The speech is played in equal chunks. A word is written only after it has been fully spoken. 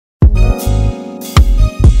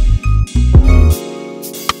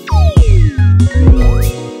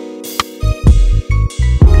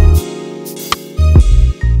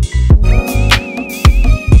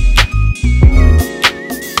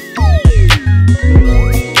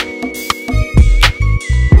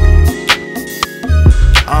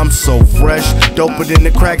I'm so fresh, doper than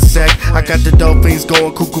the crack sack. I got the dope fiends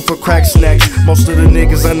going cuckoo for crack snacks. Most of the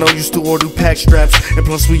niggas I know used to order pack straps. And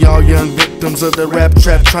plus we all young victims of the rap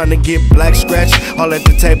trap, trying to get black scratch. All at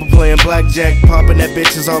the table playing blackjack, popping that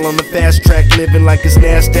bitches all on the fast track, living like it's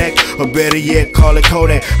NASDAQ, or better yet, call it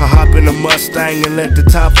Kodak. I hop in a Mustang and let the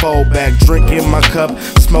top fall back, drinking my cup,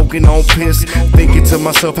 smoking on piss, thinking to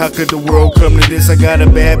myself, how could the world come to this? I got a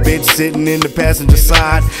bad bitch sitting in the passenger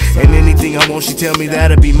side, and anything I want, she tell me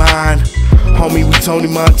that'll be mine. Homie, we Tony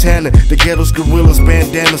Montana, the ghetto's gorillas,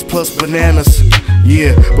 bandanas plus bananas.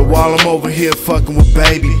 Yeah, but while I'm over here fucking with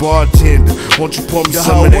baby bartender, won't you pour me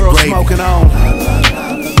some of that gravy? Smoking on.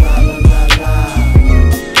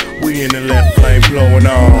 We in the left flame blowing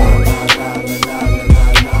on.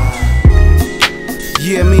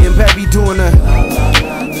 Yeah, me and baby doing a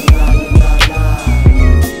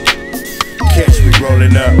catch me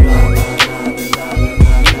rolling up.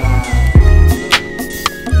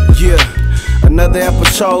 Yeah, another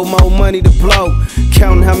episode, more money to blow.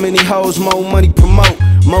 Counting how many hoes, more money promote.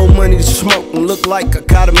 More money to smoke and look like I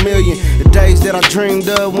got $1 million. The days that I dreamed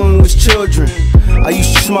of when we was children. I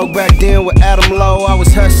used to smoke back then with Adam Lowe. I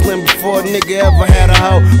was hustling before a nigga ever had a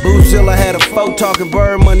hoe. Boozilla had a foe talking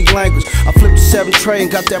bird money language. I flipped the 7 tray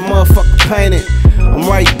and got that motherfucker painted. I'm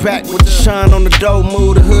right back with the shine on the dough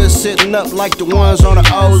mood. The hood sitting up like the ones on the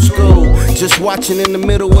old school. Just watching in the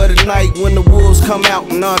middle of the night when the wolves come out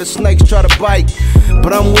and all the snakes try to bite.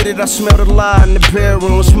 But I'm with it, I smell the lie in the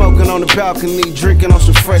bedroom, smoking on the balcony, drinking on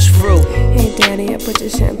some fresh fruit. Hey daddy, I put your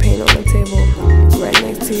champagne on the table right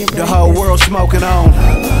next to your breakfast. The whole world smoking on.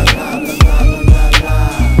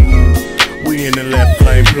 We in the left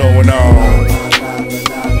flame blowing on.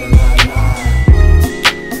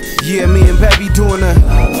 Yeah, me and baby doing a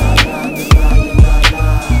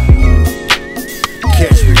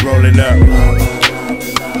catch me rolling up.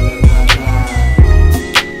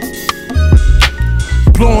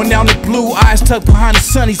 Blowing down the blue, eyes tucked behind the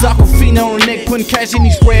sunnies. Aquafina on the neck, putting cash in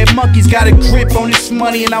these red monkeys. Got a grip on this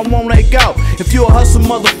money and I won't let go. If you a hustle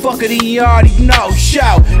motherfucker, then you already know.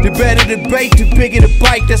 Shout, the better the bait, the bigger the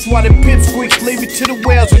bite. That's why the pip squeaks leave it to the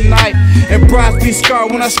whales at night. And brides be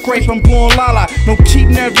scarred when I scrape, I'm blowing lala. Don't keep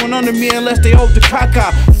nerves one under me unless they hold the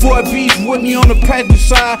caca. 4 B's with me on the passenger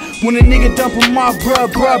side. When a nigga dump him off,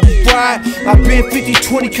 bruh, be fried. I been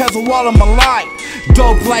 50-20 cause of all of my life.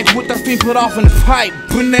 Dope like what the fiend put off in the pipe.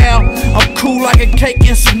 But now, I'm cool like a cake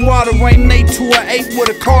in some water. Ain't 8 to an 8 with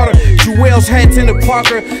a Carter. Jewel's hats in the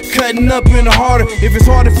Parker, cutting up in the harder. If it's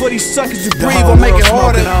harder for these suckers to breathe, I'll make it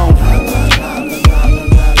harder.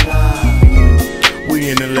 We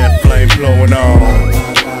in the left flame blowing on.